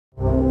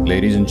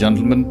Ladies and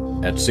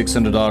gentlemen, at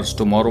 600 hours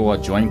tomorrow, a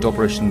joint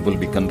operation will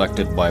be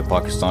conducted by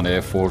Pakistan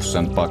Air Force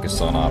and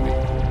Pakistan Army.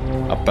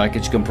 A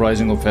package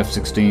comprising of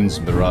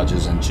F-16s,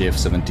 Mirages and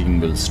JF-17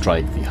 will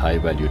strike the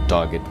high-value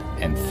target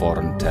and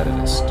foreign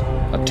terrorist.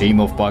 A team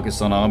of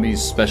Pakistan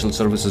Army's Special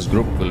Services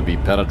Group will be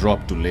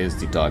paradropped to lace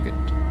the target.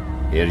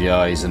 Area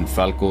eyes and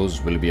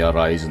Falcos will be our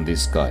eyes in the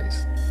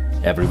skies.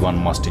 Everyone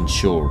must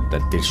ensure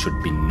that there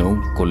should be no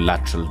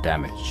collateral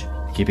damage.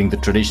 Keeping the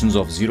traditions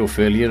of zero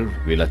failure,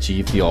 we'll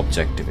achieve the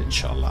objective,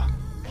 inshallah.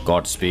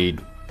 Godspeed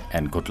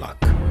and good luck.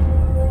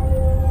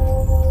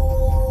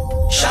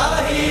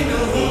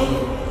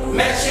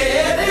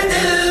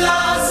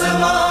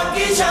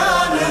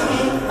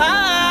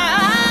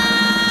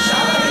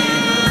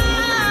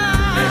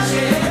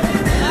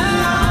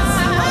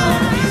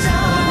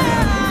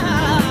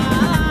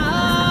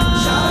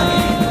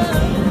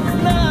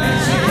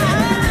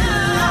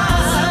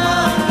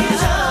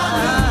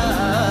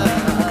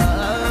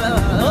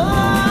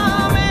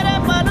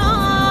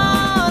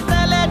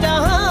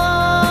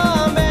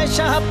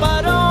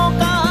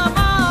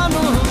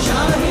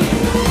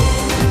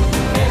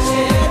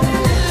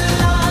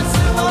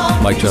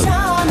 Mic 12.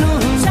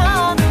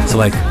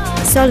 Select.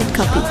 Solid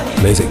copy.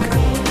 Basic.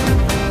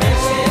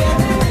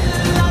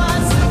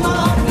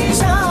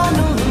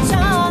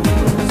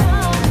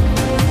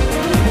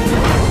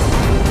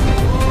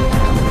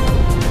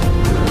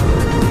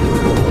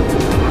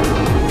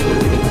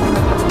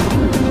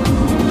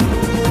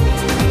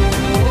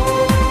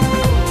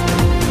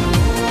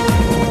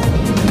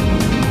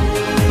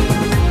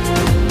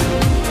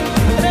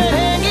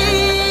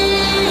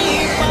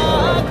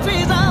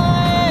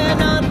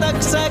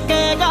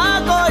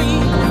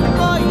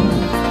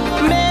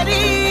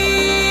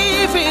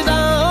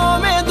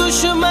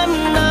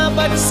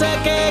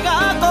 सकेगा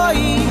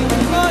कोई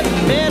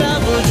मेरा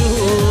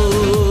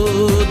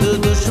वजूद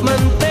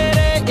दुश्मन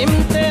तेरे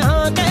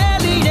इम्तिहान के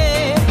लिए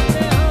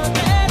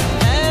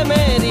है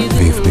मेरी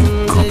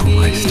जिंदगी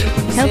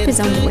Help is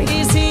on the way.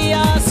 किसी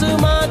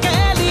आसमां के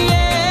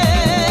लिए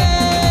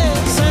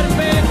सर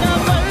पे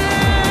कफन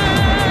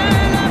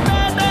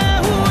लपेटे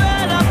हुए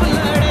रब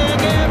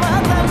लड़ेंगे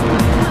वतन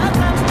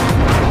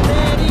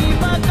तेरी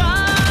बका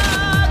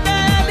के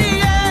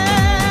लिए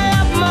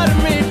अब मर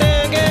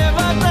मिटेंगे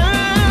वतन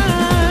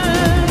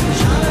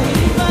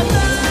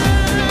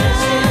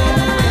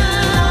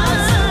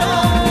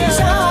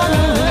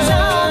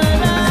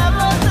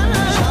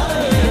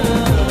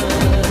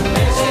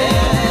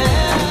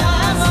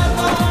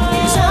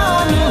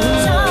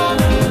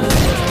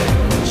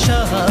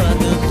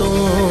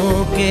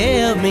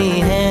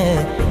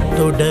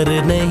तो डर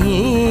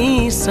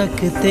नहीं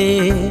सकते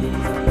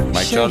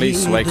My Charlie,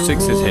 Swag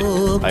 6 is hit.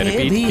 I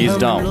repeat, he's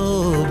down.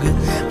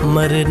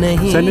 मर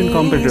नहीं Send in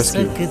combat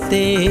rescue.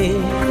 सकते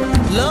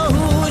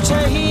लहू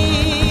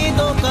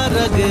शहीदों का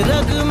रग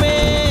रग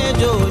में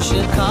जोश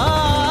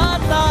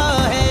खाता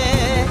है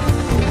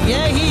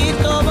यही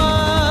तो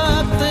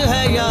वक्त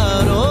है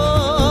यारो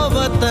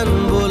वतन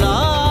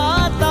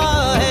बुलाता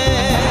है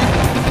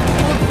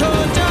उठो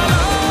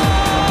चलो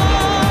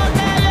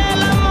ये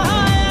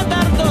लम्हा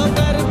दर्द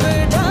कर्ब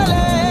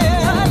ढले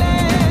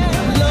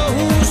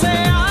लहू से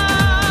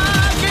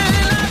आग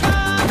लगा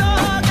दो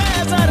के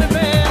सर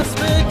पे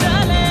अस्ब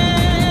चले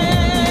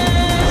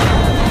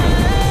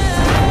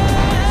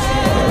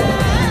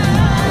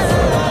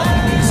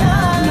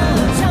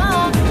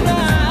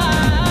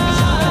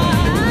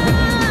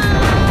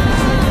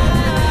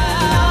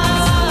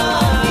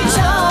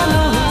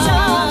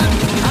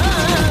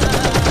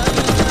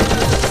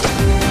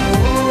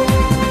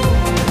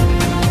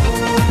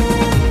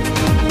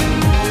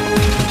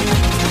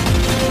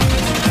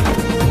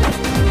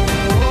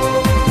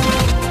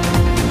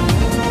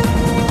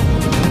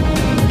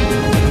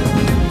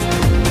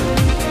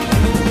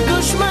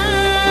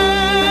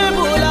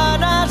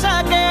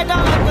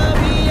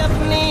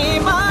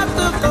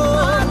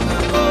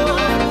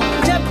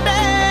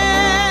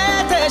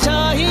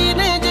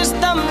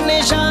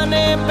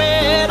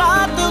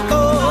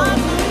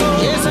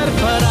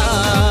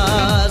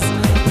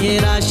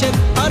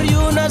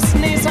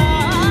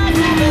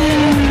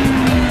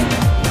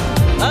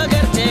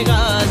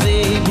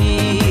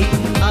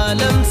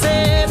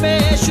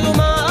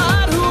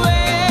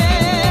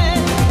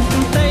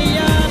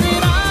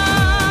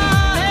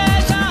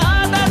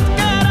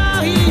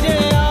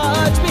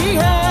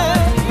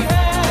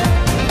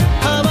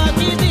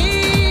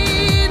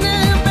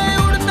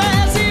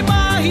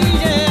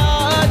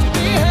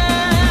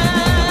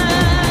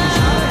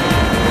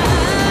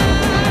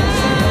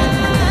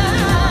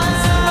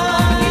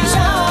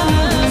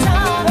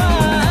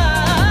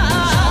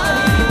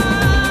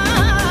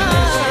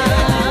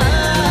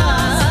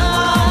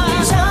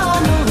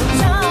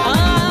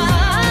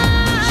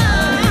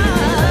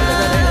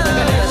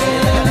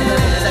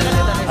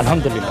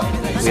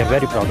Alhamdulillah, we are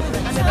very proud of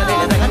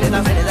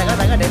it.